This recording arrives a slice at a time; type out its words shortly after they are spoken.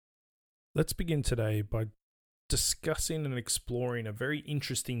Let's begin today by discussing and exploring a very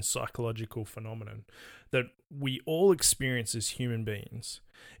interesting psychological phenomenon that we all experience as human beings.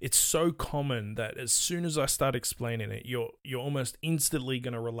 It's so common that as soon as I start explaining it, you're almost instantly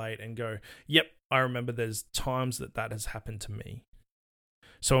going to relate and go, "Yep, I remember there's times that has happened to me."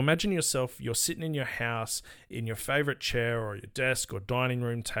 So imagine yourself, you're sitting in your house in your favorite chair or your desk or dining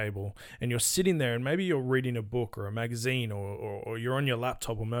room table, and you're sitting there and maybe you're reading a book or a magazine or you're on your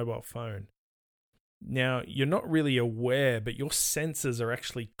laptop or mobile phone. Now, you're not really aware, but your senses are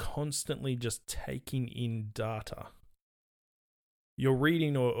actually constantly just taking in data. You're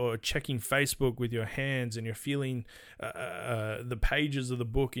reading or checking Facebook with your hands, and you're feeling the pages of the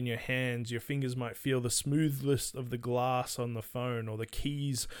book in your hands. Your fingers might feel the smoothness of the glass on the phone or the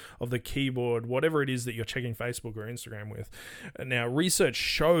keys of the keyboard, whatever it is that you're checking Facebook or Instagram with. Now, research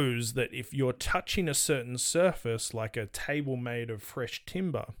shows that if you're touching a certain surface, like a table made of fresh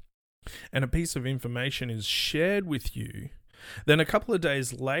timber, and a piece of information is shared with you, then a couple of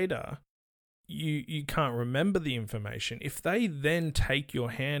days later, you can't remember the information. If they then take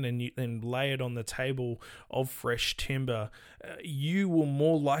your hand and you then lay it on the table of fresh timber, you will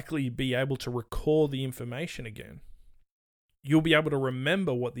more likely be able to recall the information again. You'll be able to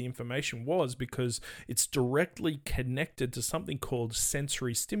remember what the information was because it's directly connected to something called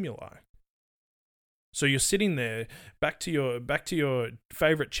sensory stimuli. So you're sitting there, back to your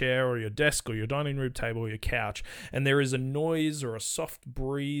favorite chair or your desk or your dining room table or your couch, and there is a noise or a soft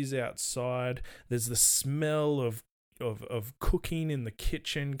breeze outside. There's the smell of cooking in the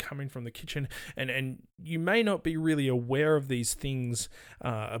kitchen, coming from the kitchen, and you may not be really aware of these things,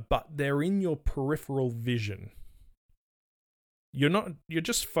 but they're in your peripheral vision. You're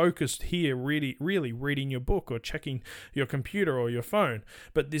just focused here, really reading your book or checking your computer or your phone,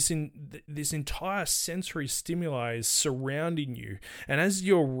 but this entire sensory stimuli is surrounding you. And as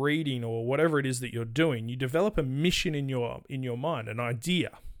you're reading or whatever it is that you're doing, you develop a mission in your mind, an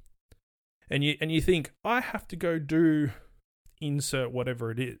idea. And you think, I have to go do insert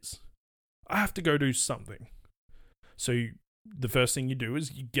whatever it is. I have to go do something. So the first thing you do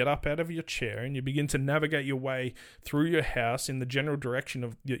is you get up out of your chair and you begin to navigate your way through your house in the general direction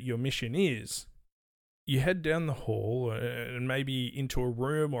of your mission is. You head down the hall and maybe into a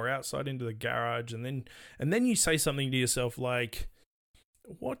room or outside into the garage, and then you say something to yourself like,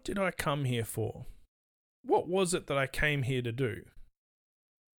 "What did I come here for? What was it that I came here to do?"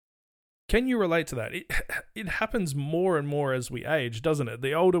 Can you relate to that? It happens more and more as we age, doesn't it?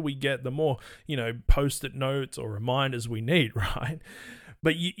 The older we get, the more, post-it notes or reminders we need, right?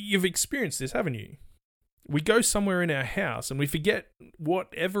 But you've experienced this, haven't you? We go somewhere in our house and we forget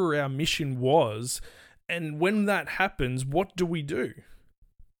whatever our mission was. And when that happens, what do?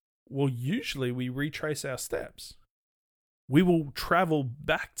 Well, usually we retrace our steps. We will travel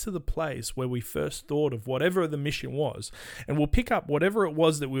back to the place where we first thought of whatever the mission was, and we'll pick up whatever it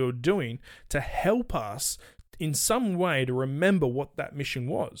was that we were doing to help us in some way to remember what that mission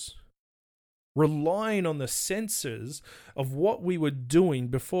was, relying on the senses of what we were doing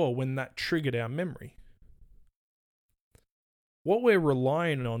before when that triggered our memory. What we're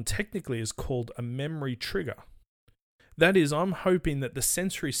relying on technically is called a memory trigger. That is, I'm hoping that the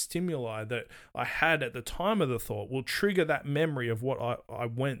sensory stimuli that I had at the time of the thought will trigger that memory of what I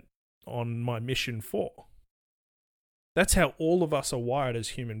went on my mission for. That's how all of us are wired as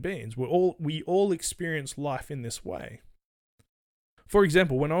human beings. We all experience life in this way. For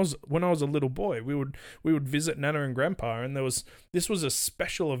example, when I was a little boy, we would visit Nana and Grandpa, and this was a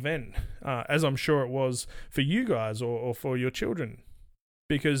special event, as I'm sure it was for you guys or for your children.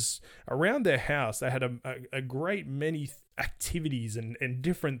 Because around their house, they had a great many activities and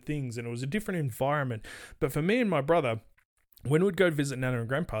different things, and it was a different environment. But for me and my brother, when we'd go visit Nana and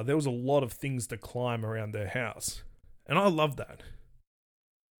Grandpa, there was a lot of things to climb around their house. And I loved that.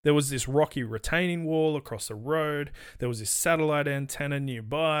 There was this rocky retaining wall across the road. There was this satellite antenna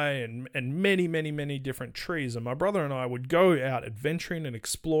nearby and many, many, many different trees. And my brother and I would go out adventuring and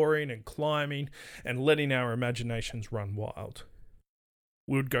exploring and climbing and letting our imaginations run wild.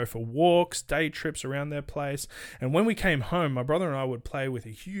 We would go for walks, day trips around their place, and when we came home, my brother and I would play with a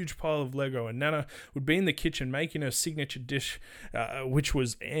huge pile of Lego, and Nana would be in the kitchen making her signature dish, which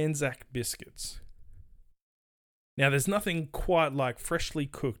was Anzac biscuits. Now, there's nothing quite like freshly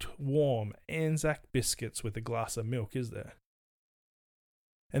cooked, warm Anzac biscuits with a glass of milk, is there?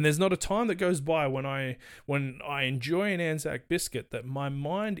 And there's not a time that goes by when I enjoy an Anzac biscuit that my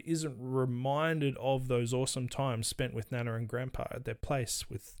mind isn't reminded of those awesome times spent with Nana and Grandpa at their place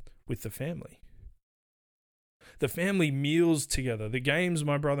with the family. The family meals together, the games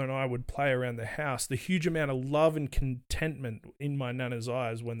my brother and I would play around the house, the huge amount of love and contentment in my nana's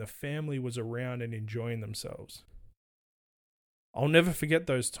eyes when the family was around and enjoying themselves. I'll never forget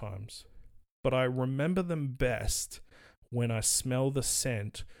those times, but I remember them best when I smell the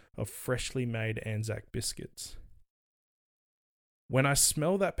scent of freshly made Anzac biscuits. When I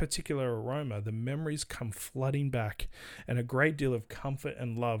smell that particular aroma, the memories come flooding back, and a great deal of comfort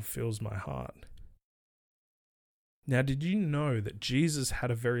and love fills my heart. Now, did you know that Jesus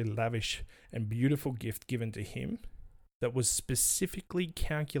had a very lavish and beautiful gift given to him that was specifically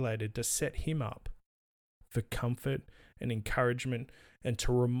calculated to set him up for comfort and encouragement and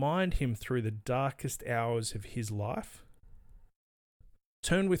to remind him through the darkest hours of his life?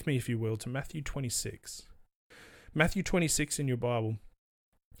 Turn with me, if you will, to Matthew 26. Matthew 26 in your Bible.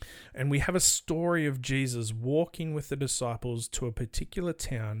 And we have a story of Jesus walking with the disciples to a particular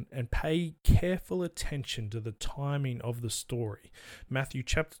town, and pay careful attention to the timing of the story. Matthew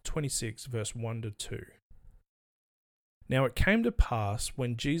chapter 26, verse 1 to 2. Now it came to pass,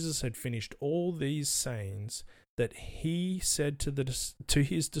 when Jesus had finished all these sayings, that he said to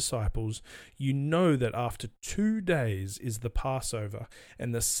his disciples, "You know that after 2 days is the Passover,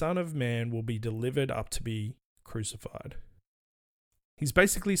 and the Son of Man will be delivered up to be crucified." He's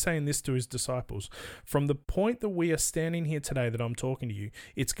basically saying this to his disciples. From the point that we are standing here today that I'm talking to you,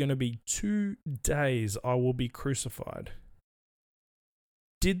 it's going to be 2 days I will be crucified.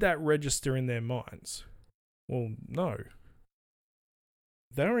 Did that register in their minds? Well, no.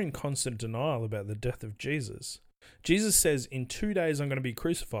 They were in constant denial about the death of Jesus. Jesus says, in 2 days I'm going to be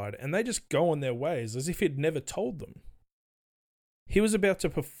crucified, and they just go on their ways as if he'd never told them. He was about to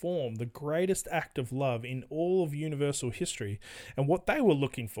perform the greatest act of love in all of universal history, and what they were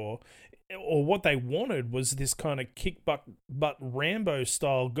looking for, or what they wanted, was this kind of kick-butt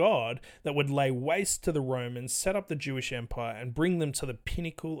Rambo-style God that would lay waste to the Romans, set up the Jewish Empire, and bring them to the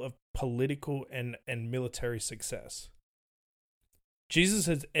pinnacle of political and military success. Jesus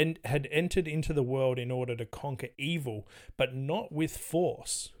had entered into the world in order to conquer evil, but not with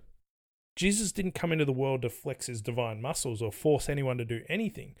force. Jesus didn't come into the world to flex his divine muscles or force anyone to do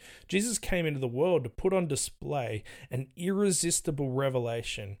anything. Jesus came into the world to put on display an irresistible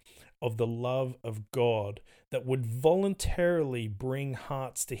revelation of the love of God that would voluntarily bring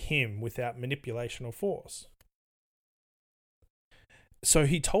hearts to him without manipulation or force. So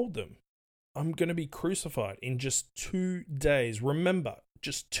he told them, I'm going to be crucified in just 2 days. Remember,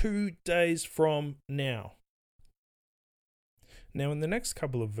 just 2 days from now. Now, in the next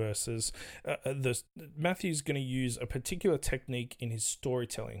couple of verses, Matthew's going to use a particular technique in his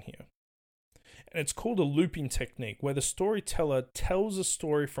storytelling here. And it's called a looping technique, where the storyteller tells a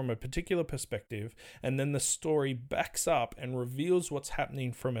story from a particular perspective, and then the story backs up and reveals what's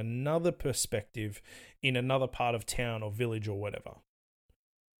happening from another perspective in another part of town or village or whatever.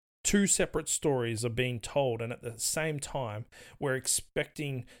 2 separate stories are being told, and at the same time, we're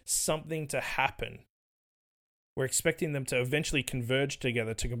expecting something to happen. We're expecting them to eventually converge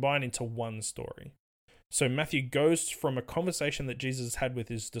together to combine into one story. So Matthew goes from a conversation that Jesus had with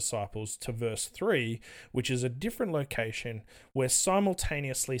his disciples to verse 3, which is a different location where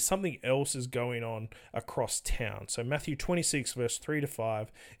simultaneously something else is going on across town. So Matthew 26, verse 3 to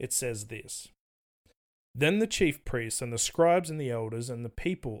 5, it says this. Then the chief priests and the scribes and the elders and the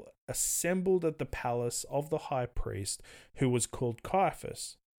people assembled at the palace of the high priest, who was called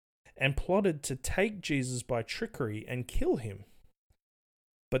Caiaphas, and plotted to take Jesus by trickery and kill him.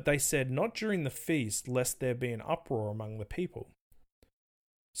 But they said, not during the feast, lest there be an uproar among the people.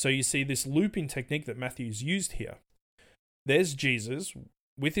 So you see this looping technique that Matthew's used here. There's Jesus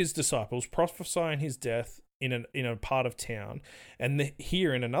with his disciples prophesying his death in a part of town, and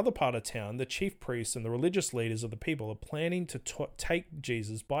here in another part of town, the chief priests and the religious leaders of the people are planning to take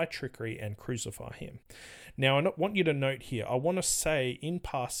Jesus by trickery and crucify him. Now, I want you to note here, I want to say in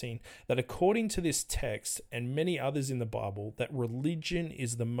passing that according to this text and many others in the Bible, that religion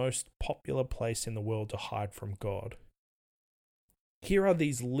is the most popular place in the world to hide from God. Here are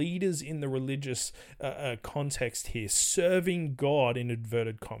these leaders in the religious context here, serving God, in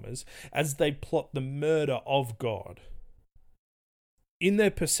inverted commas, as they plot the murder of God. In their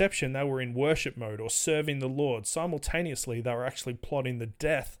perception, they were in worship mode or serving the Lord. Simultaneously, they were actually plotting the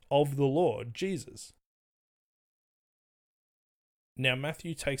death of the Lord, Jesus. Now,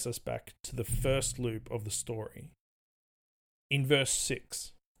 Matthew takes us back to the first loop of the story. In verse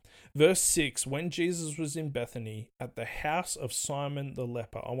 6. Verse 6, when Jesus was in Bethany at the house of Simon the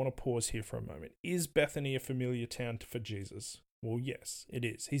leper. I want to pause here for a moment. Is Bethany a familiar town for Jesus? Well, yes, it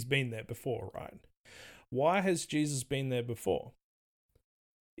is. He's been there before, right? Why has Jesus been there before?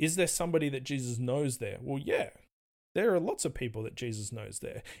 Is there somebody that Jesus knows there? Well, yeah. There are lots of people that Jesus knows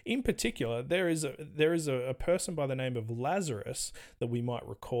there. In particular, there is a person by the name of Lazarus that we might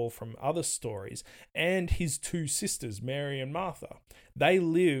recall from other stories, and his two sisters, Mary and Martha. They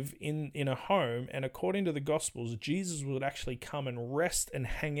live in a home, and according to the Gospels, Jesus would actually come and rest and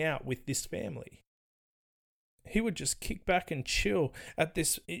hang out with this family. He would just kick back and chill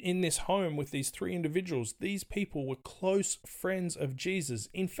in this home with these three individuals. These people were close friends of Jesus.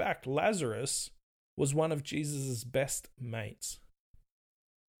 In fact, Lazarus was one of Jesus' best mates.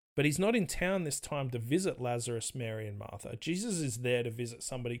 But he's not in town this time to visit Lazarus, Mary, and Martha. Jesus is there to visit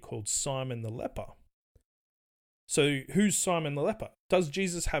somebody called Simon the leper. So who's Simon the leper? Does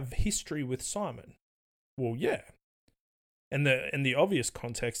Jesus have history with Simon? Well, yeah. And the obvious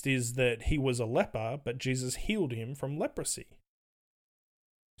context is that he was a leper, but Jesus healed him from leprosy.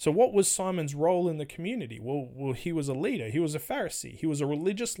 So what was Simon's role in the community? Well, he was a leader. He was a Pharisee. He was a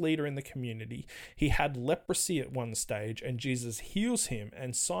religious leader in the community. He had leprosy at one stage, and Jesus heals him.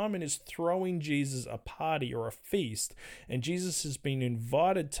 And Simon is throwing Jesus a party or a feast, and Jesus has been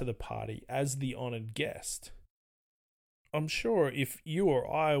invited to the party as the honored guest. I'm sure if you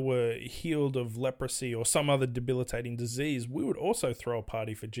or I were healed of leprosy or some other debilitating disease, we would also throw a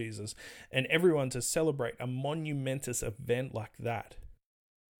party for Jesus and everyone to celebrate a monumentous event like that.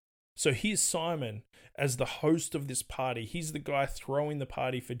 So here's Simon as the host of this party. He's the guy throwing the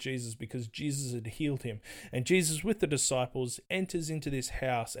party for Jesus because Jesus had healed him. And Jesus, with the disciples, enters into this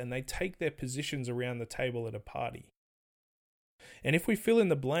house and they take their positions around the table at a party. And if we fill in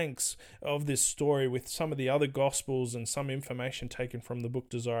the blanks of this story with some of the other Gospels and some information taken from the book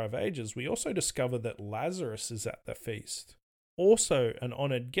Desire of Ages, we also discover that Lazarus is at the feast. Also an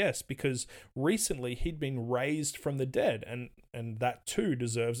honored guest because recently he'd been raised from the dead, and that too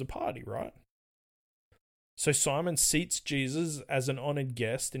deserves a party, right? So Simon seats Jesus as an honored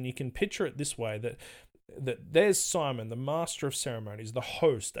guest, and you can picture it this way, that there's Simon, the master of ceremonies, the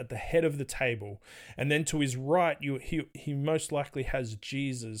host at the head of the table, and then to his right, he most likely has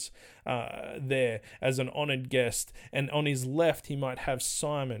Jesus there as an honored guest, and on his left he might have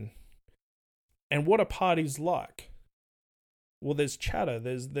Simon. And what are parties like? Well, there's chatter,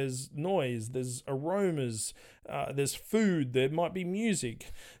 there's noise, there's aromas, there's food, there might be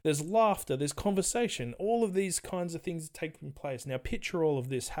music, there's laughter, there's conversation. All of these kinds of things are taking place. Now picture all of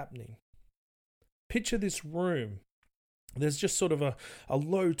this happening. Picture this room. There's just sort of a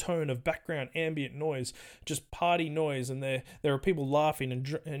low tone of background ambient noise, just party noise, and there are people laughing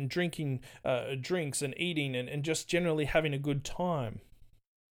and drinking drinks and eating and just generally having a good time.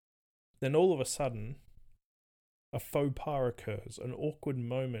 Then all of a sudden, a faux pas occurs, an awkward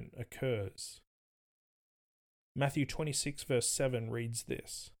moment occurs. Matthew 26 verse 7 reads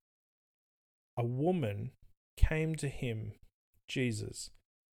this: "A woman came to him," Jesus,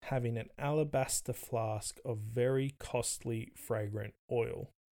 "having an alabaster flask of very costly fragrant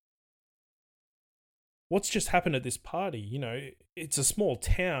oil." What's just happened at this party? You know, it's a small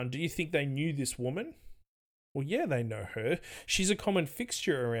town. Do you think they knew this woman? Well, yeah, they know her. She's a common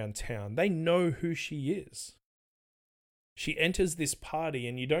fixture around town. They know who she is. She enters this party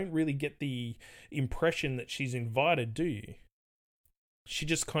and you don't really get the impression that she's invited, do you? She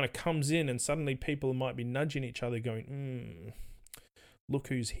just kind of comes in and suddenly people might be nudging each other going, look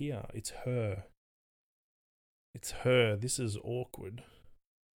who's here. It's her. It's her. This is awkward.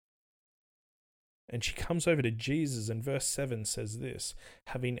 And she comes over to Jesus, and verse 7 says this: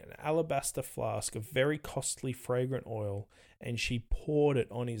 "Having an alabaster flask of very costly fragrant oil, and she poured it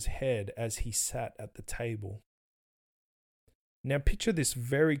on his head as he sat at the table." Now picture this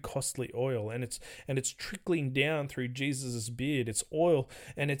very costly oil, and it's trickling down through Jesus' beard. It's oil,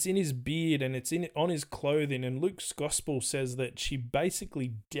 and it's in his beard, and it's on his clothing. And Luke's gospel says that she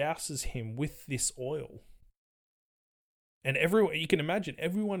basically douses him with this oil. And everyone, you can imagine,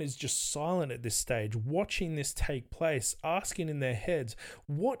 everyone is just silent at this stage, watching this take place, asking in their heads,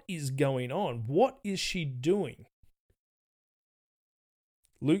 what is going on? What is she doing?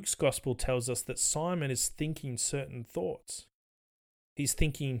 Luke's gospel tells us that Simon is thinking certain thoughts. He's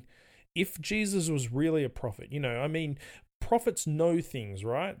thinking, if Jesus was really a prophet, prophets know things,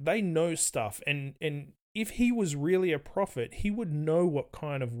 right? They know stuff. And if he was really a prophet, he would know what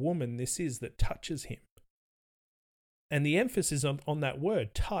kind of woman this is that touches him. And the emphasis on that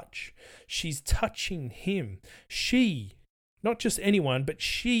word, touch. She's touching him. She, not just anyone, but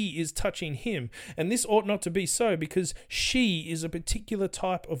she is touching him. And this ought not to be so, because she is a particular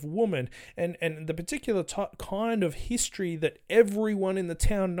type of woman and the particular kind of history that everyone in the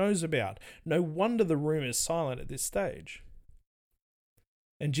town knows about. No wonder the room is silent at this stage.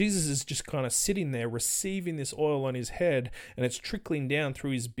 And Jesus is just kind of sitting there receiving this oil on his head, and it's trickling down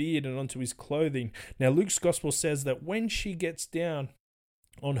through his beard and onto his clothing. Now, Luke's gospel says that when she gets down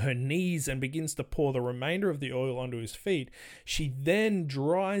on her knees and begins to pour the remainder of the oil onto his feet, she then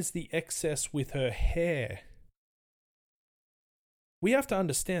dries the excess with her hair. We have to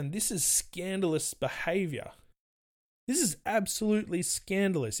understand this is scandalous behavior. This is absolutely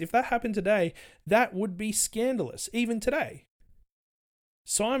scandalous. If that happened today, that would be scandalous, even today.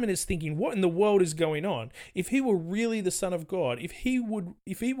 Simon is thinking, what in the world is going on? If he were really the Son of God, if he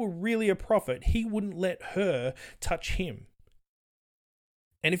were really a prophet, he wouldn't let her touch him.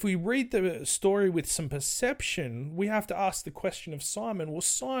 And if we read the story with some perception, we have to ask the question of Simon, well,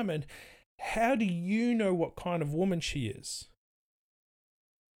 Simon, how do you know what kind of woman she is?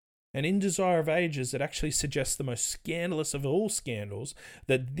 And in Desire of Ages, it actually suggests the most scandalous of all scandals,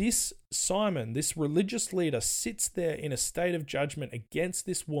 that this Simon, this religious leader, sits there in a state of judgment against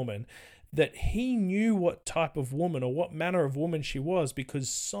this woman, that he knew what type of woman or what manner of woman she was, because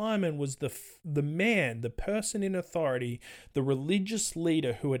Simon was the man, the person in authority, the religious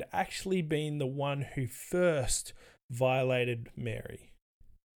leader who had actually been the one who first violated Mary.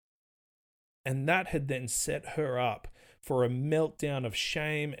 And that had then set her up for a meltdown of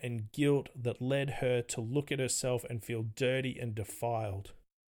shame and guilt that led her to look at herself and feel dirty and defiled.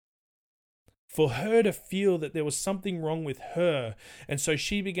 For her to feel that there was something wrong with her, and so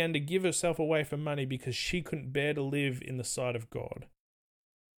she began to give herself away for money because she couldn't bear to live in the sight of God.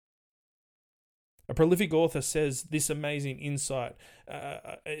 A prolific author says this amazing insight.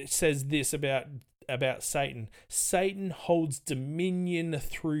 It says this about Satan. Satan holds dominion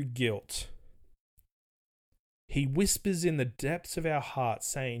through guilt. He whispers in the depths of our hearts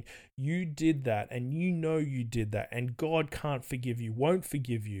saying, you did that, and you know you did that, and God can't forgive you, won't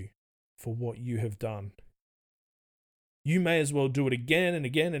forgive you for what you have done. You may as well do it again and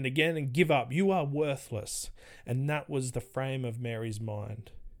again and again and give up. You are worthless. And that was the frame of Mary's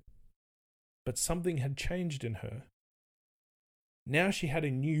mind. But something had changed in her. Now she had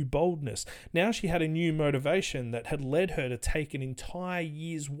a new boldness. Now she had a new motivation that had led her to take an entire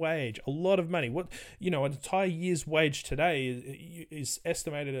year's wage, a lot of money. An entire year's wage today is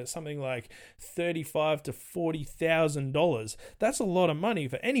estimated at something like $35,000 to $40,000. That's a lot of money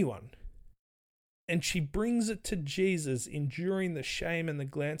for anyone. And she brings it to Jesus, enduring the shame and the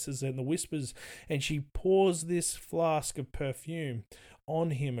glances and the whispers, and she pours this flask of perfume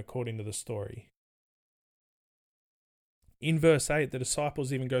on him, according to the story. In verse 8, the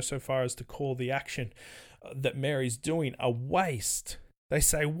disciples even go so far as to call the action that Mary's doing a waste. They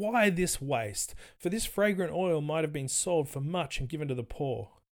say, why this waste? For this fragrant oil might have been sold for much and given to the poor.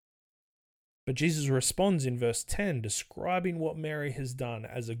 But Jesus responds in verse 10, describing what Mary has done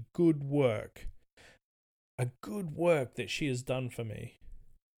as a good work that she has done for me.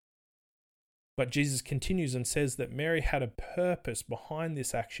 But Jesus continues and says that Mary had a purpose behind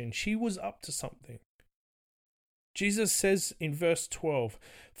this action. She was up to something. Jesus says in verse 12,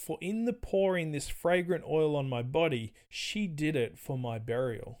 for in the pouring this fragrant oil on my body, she did it for my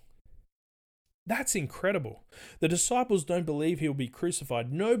burial. That's incredible. The disciples don't believe he'll be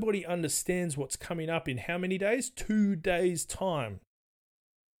crucified. Nobody understands what's coming up in how many days? 2 days' time.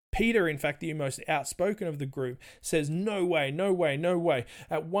 Peter, in fact, the most outspoken of the group, says, no way, no way, no way.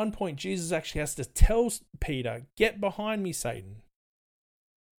 At one point, Jesus actually has to tell Peter, get behind me, Satan.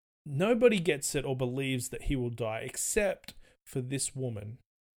 Nobody gets it or believes that he will die except for this woman.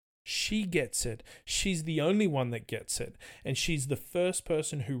 She gets it. She's the only one that gets it. And she's the first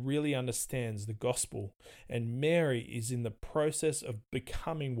person who really understands the gospel. And Mary is in the process of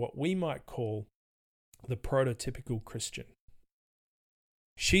becoming what we might call the prototypical Christian.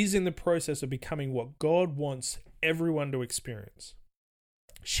 She's in the process of becoming what God wants everyone to experience.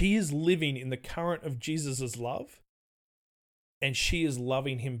 She is living in the current of Jesus' love. And she is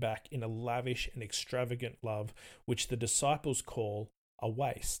loving him back in a lavish and extravagant love, which the disciples call a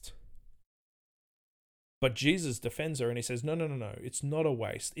waste. But Jesus defends her and he says, no, it's not a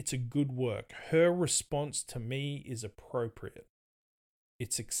waste. It's a good work. Her response to me is appropriate.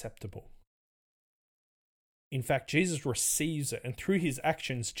 It's acceptable. In fact, Jesus receives it, and through his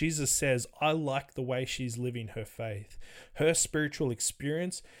actions, Jesus says, I like the way she's living her faith. Her spiritual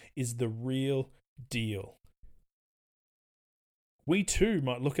experience is the real deal. We too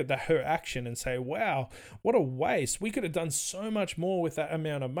might look at her action and say, wow, what a waste. We could have done so much more with that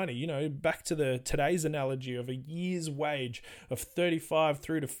amount of money. Back to today's analogy of a year's wage of $35,000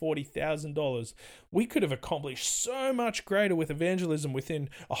 through to $40,000. We could have accomplished so much greater with evangelism within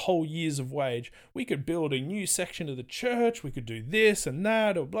a whole year's of wage. We could build a new section of the church. We could do this and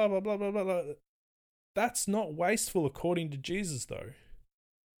that or blah, blah, blah, blah, blah, blah. That's not wasteful according to Jesus, though.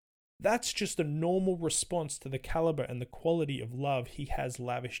 That's just a normal response to the caliber and the quality of love he has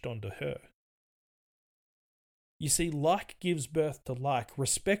lavished onto her. You see, like gives birth to like,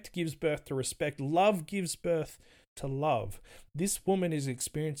 respect gives birth to respect, love gives birth to love. This woman is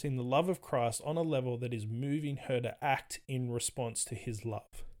experiencing the love of Christ on a level that is moving her to act in response to his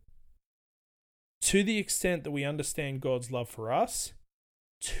love. To the extent that we understand God's love for us,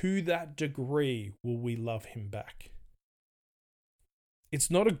 to that degree will we love him back. It's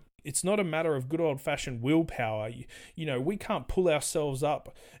not a matter of good old-fashioned willpower. We can't pull ourselves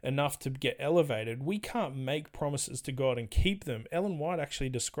up enough to get elevated. We can't make promises to God and keep them. Ellen White actually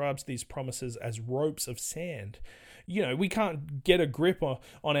describes these promises as ropes of sand. We can't get a grip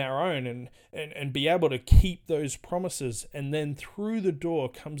on our own and be able to keep those promises. And then through the door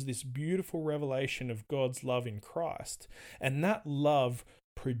comes this beautiful revelation of God's love in Christ. And that love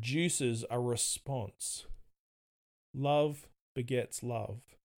produces a response. Love begets love.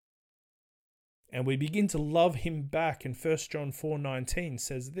 And we begin to love him back. And 1 John 4:19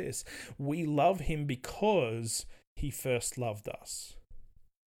 says this: we love him because he first loved us.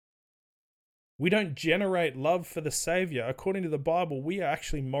 We don't generate love for the Savior. According to the Bible, we are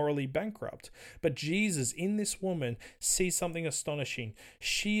actually morally bankrupt. But Jesus, in this woman, sees something astonishing.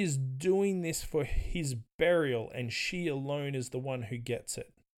 She is doing this for his burial, and she alone is the one who gets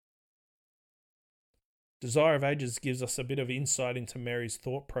it. Desire of Ages gives us a bit of insight into Mary's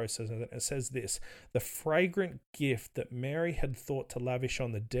thought process. And it says this: the fragrant gift that Mary had thought to lavish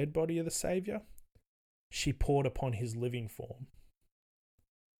on the dead body of the Savior, she poured upon his living form.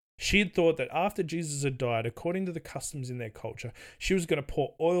 She had thought that after Jesus had died, according to the customs in their culture, she was going to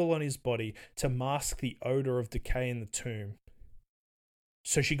pour oil on his body to mask the odor of decay in the tomb.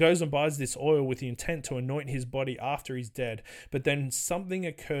 So she goes and buys this oil with the intent to anoint his body after he's dead. But then something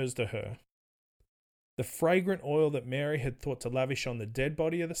occurs to her. The fragrant oil that Mary had thought to lavish on the dead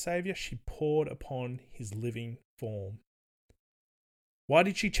body of the Savior, she poured upon his living form. Why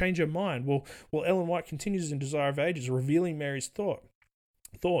did she change her mind? Well, Ellen White continues in Desire of Ages, revealing Mary's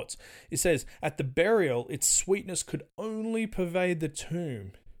thoughts. It says, at the burial, its sweetness could only pervade the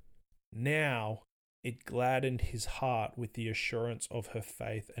tomb. Now it gladdened his heart with the assurance of her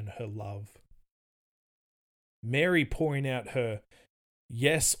faith and her love. Mary pouring out her,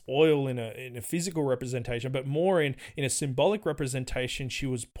 yes, oil in a physical representation, but more in a symbolic representation, she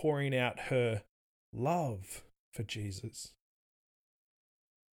was pouring out her love for Jesus.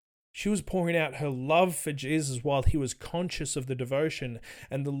 She was pouring out her love for Jesus while he was conscious of the devotion,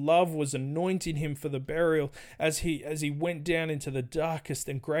 and the love was anointing him for the burial as he went down into the darkest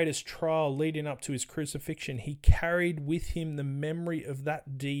and greatest trial leading up to his crucifixion. He carried with him the memory of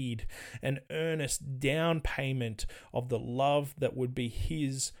that deed, an earnest down payment of the love that would be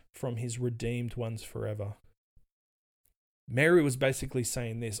his from his redeemed ones forever. Mary was basically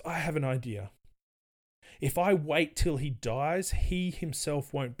saying this: I have an idea. If I wait till he dies, he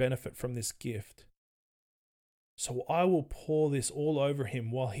himself won't benefit from this gift. So I will pour this all over him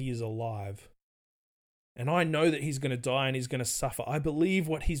while he is alive. And I know that he's going to die and he's going to suffer. I believe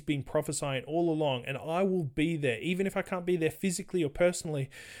what he's been prophesying all along, and I will be there. Even if I can't be there physically or personally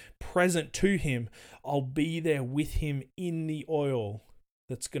present to him, I'll be there with him in the oil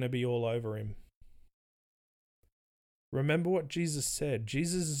that's going to be all over him. Remember what Jesus said.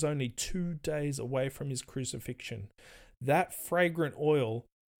 Jesus is only 2 days away from his crucifixion. That fragrant oil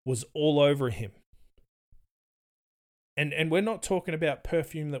was all over him. And we're not talking about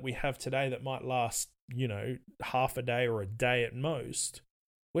perfume that we have today that might last, half a day or a day at most.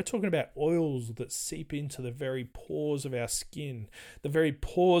 We're talking about oils that seep into the very pores of our skin, the very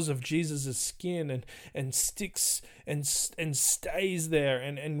pores of Jesus' skin, and sticks and stays there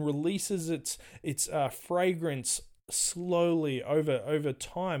and releases its fragrance slowly over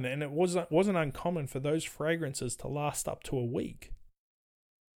time. And it wasn't uncommon for those fragrances to last up to a week.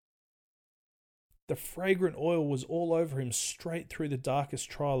 The fragrant oil was all over him straight through the darkest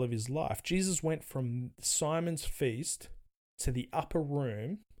trial of his life. Jesus went from Simon's feast to the upper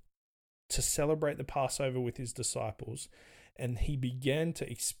room to celebrate the Passover with his disciples, and he began to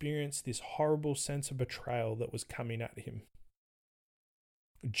experience this horrible sense of betrayal that was coming at him.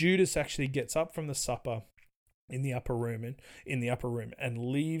 Judas actually gets up from the supper in the upper room and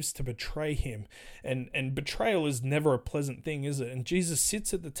leaves to betray him. And betrayal is never a pleasant thing, is it? And Jesus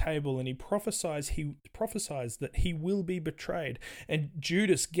sits at the table and he prophesies that he will be betrayed. And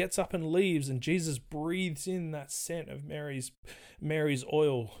Judas gets up and leaves, and Jesus breathes in that scent of Mary's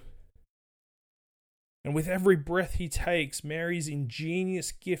oil. And with every breath he takes, Mary's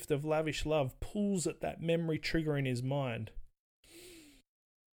ingenious gift of lavish love pulls at that memory trigger in his mind.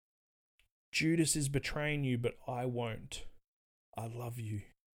 Judas is betraying you, but I won't. I love you.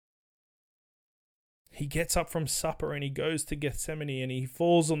 He gets up from supper and he goes to Gethsemane and he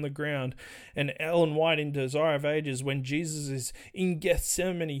falls on the ground. And Ellen White in Desire of Ages, when Jesus is in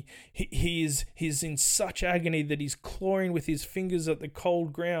Gethsemane, he's in such agony that he's clawing with his fingers at the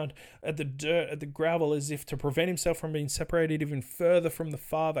cold ground, at the dirt, at the gravel, as if to prevent himself from being separated even further from the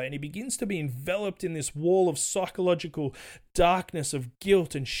Father. And he begins to be enveloped in this wall of psychological darkness, of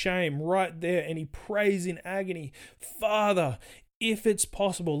guilt and shame right there. And he prays in agony, Father, if it's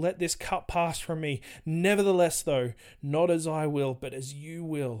possible, let this cup pass from me. Nevertheless, though, not as I will, but as you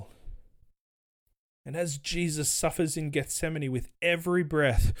will. And as Jesus suffers in Gethsemane with every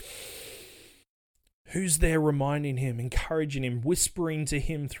breath, who's there reminding him, encouraging him, whispering to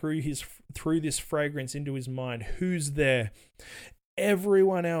him through this fragrance into his mind? Who's there?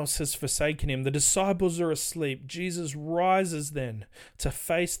 Everyone else has forsaken him. The disciples are asleep. Jesus rises then to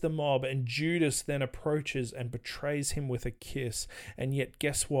face the mob, and Judas then approaches and betrays him with a kiss. And yet,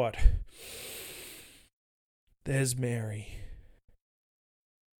 guess what? There's Mary.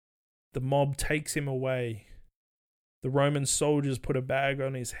 The mob takes him away. The Roman soldiers put a bag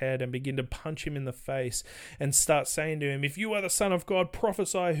on his head and begin to punch him in the face and start saying to him, if you are the Son of God,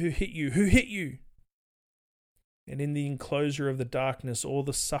 prophesy who hit you. Who hit you? And in the enclosure of the darkness, all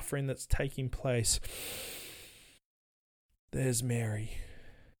the suffering that's taking place, there's Mary.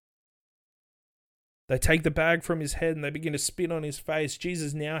 They take the bag from his head and they begin to spit on his face.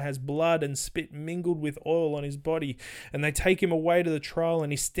 Jesus now has blood and spit mingled with oil on his body. And they take him away to the trial,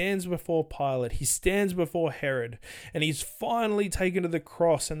 and he stands before Pilate. He stands before Herod. And he's finally taken to the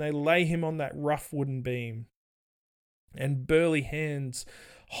cross, and they lay him on that rough wooden beam. And burly hands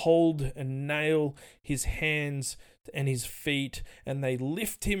hold and nail his hands and his feet, and they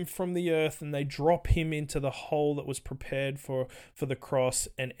lift him from the earth and they drop him into the hole that was prepared for the cross,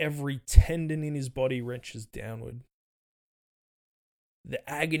 and every tendon in his body wrenches downward. The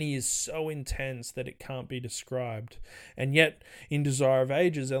agony is so intense that it can't be described. And yet, in Desire of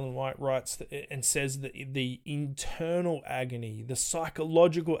Ages, Ellen White writes and says that the internal agony, the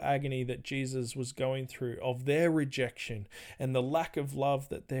psychological agony that Jesus was going through of their rejection and the lack of love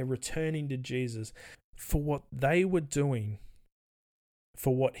that they're returning to Jesus for what they were doing,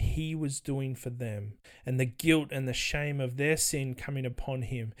 for what he was doing for them, and the guilt and the shame of their sin coming upon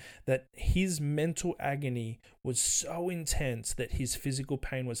him, that his mental agony was so intense that his physical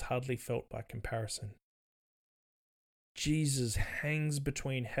pain was hardly felt by comparison. Jesus hangs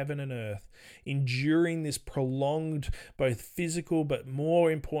between heaven and earth, enduring this prolonged, both physical but more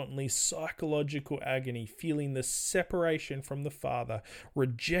importantly psychological agony, feeling the separation from the Father,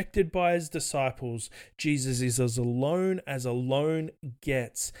 rejected by his disciples. Jesus is as alone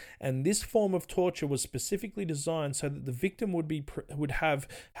gets, and this form of torture was specifically designed so that the victim would have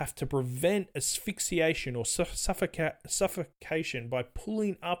to prevent asphyxiation or suffocation by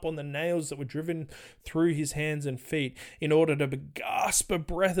pulling up on the nails that were driven through his hands and feet, in order to gasp a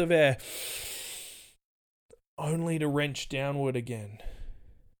breath of air, only to wrench downward again.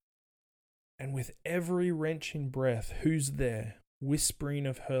 And with every wrenching breath, who's there, whispering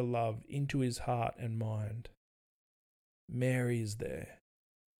of her love into his heart and mind? Mary is there.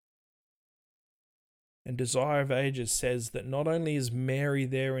 And Desire of Ages says that not only is Mary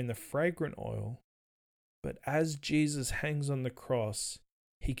there in the fragrant oil, but as Jesus hangs on the cross,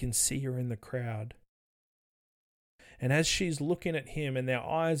 he can see her in the crowd. And as she's looking at him and their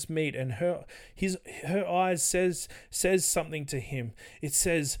eyes meet, and her eyes says something to him. It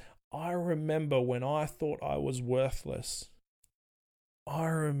says, I remember when I thought I was worthless. I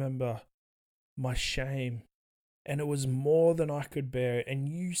remember my shame, and it was more than I could bear. And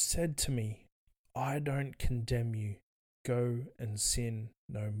you said to me, I don't condemn you. Go and sin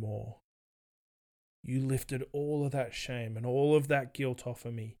no more. You lifted all of that shame and all of that guilt off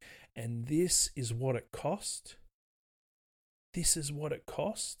of me. And this is what it cost. This is what it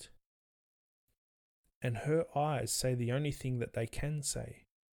cost. And her eyes say the only thing that they can say.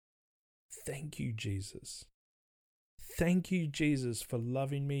 Thank you, Jesus. Thank you, Jesus, for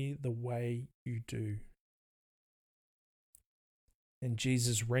loving me the way you do. And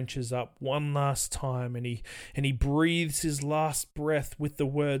Jesus wrenches up one last time, and he breathes his last breath with the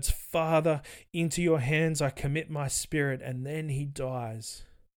words, Father, into your hands I commit my spirit, and then he dies.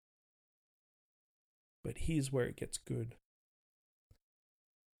 But here's where it gets good.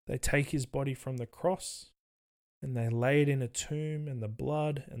 They take his body from the cross and they lay it in a tomb, and the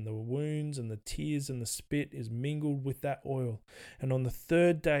blood and the wounds and the tears and the spit is mingled with that oil. And on the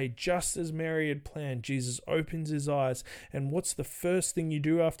third day, just as Mary had planned, Jesus opens his eyes. And what's the first thing you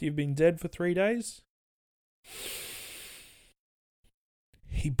do after you've been dead for 3 days?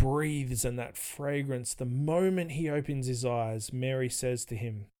 He breathes, and that fragrance, the moment he opens his eyes, Mary says to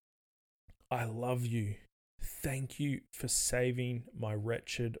him, I love you. Thank you for saving my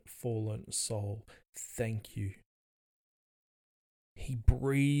wretched, fallen soul. Thank you. He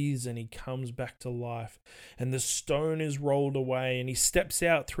breathes and he comes back to life, and the stone is rolled away, and he steps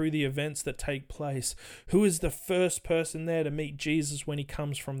out through the events that take place. Who is the first person there to meet Jesus when he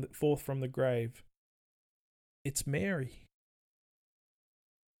comes forth from the grave? It's Mary.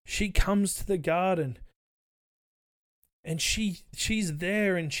 She comes to the garden, and she's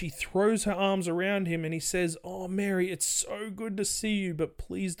there, and she throws her arms around him, and he says, "Oh, Mary, it's so good to see you, but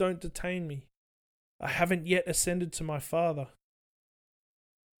please don't detain me. I haven't yet ascended to my Father."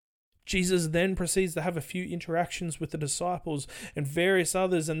 Jesus then proceeds to have a few interactions with the disciples and various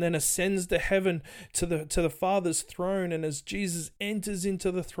others, and then ascends to heaven to the Father's throne. And as Jesus enters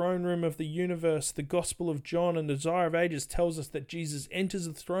into the throne room of the universe, the Gospel of John and Desire of Ages tells us that Jesus enters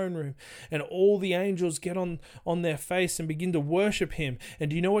the throne room, and all the angels get on their face and begin to worship him. And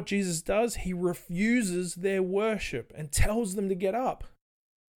do you know what Jesus does? He refuses their worship and tells them to get up.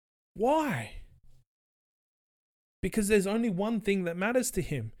 Why? Because there's only one thing that matters to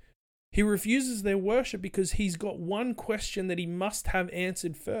him. He refuses their worship because he's got one question that he must have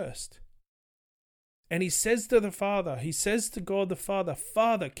answered first. And he says to the Father, he says to God the Father,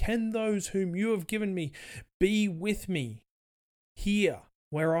 "Father, can those whom you have given me be with me here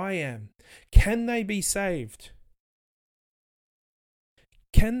where I am? Can they be saved?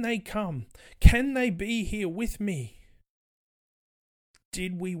 Can they come? Can they be here with me?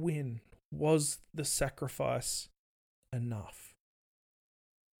 Did we win? Was the sacrifice enough?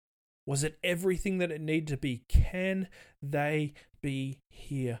 Was it everything that it needed to be? Can they be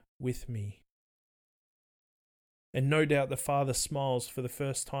here with me?" And no doubt the Father smiles for the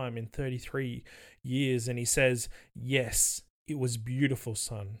first time in 33 years, and he says, "Yes, it was beautiful,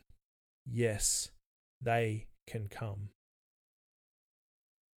 Son. Yes, they can come."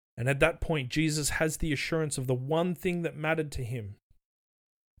 And at that point, Jesus has the assurance of the one thing that mattered to him.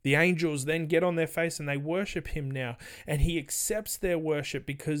 The angels then get on their face and they worship him now. And he accepts their worship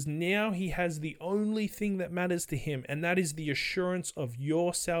because now he has the only thing that matters to him, and that is the assurance of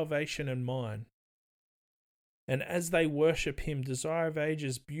your salvation and mine. And as they worship him, Desire of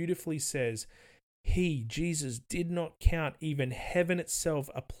Ages beautifully says, he, Jesus, did not count even heaven itself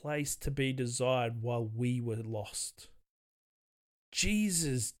a place to be desired while we were lost.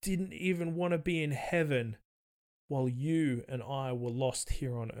 Jesus didn't even want to be in heaven while you and I were lost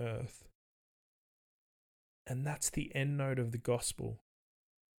here on earth. And that's the end note of the gospel.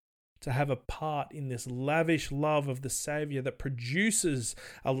 To have a part in this lavish love of the Saviour that produces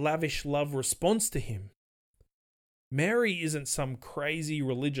a lavish love response to him. Mary isn't some crazy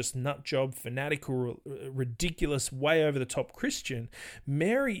religious nutjob, fanatical, ridiculous, way over the top Christian.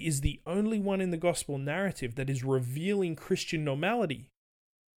 Mary is the only one in the gospel narrative that is revealing Christian normality.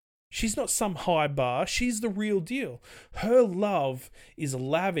 She's not some high bar, she's the real deal. Her love is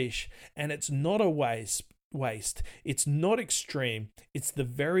lavish, and it's not a waste. It's not extreme. It's the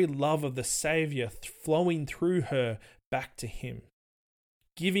very love of the Saviour flowing through her back to him,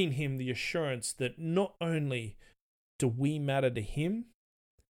 giving him the assurance that not only do we matter to him,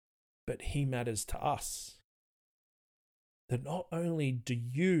 but he matters to us. That not only do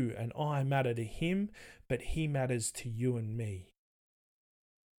you and I matter to him, but he matters to you and me.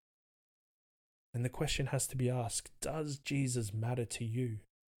 And the question has to be asked, does Jesus matter to you?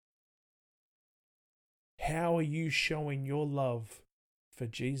 How are you showing your love for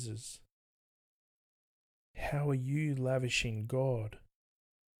Jesus? How are you lavishing God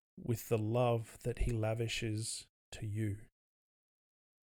with the love that he lavishes to you?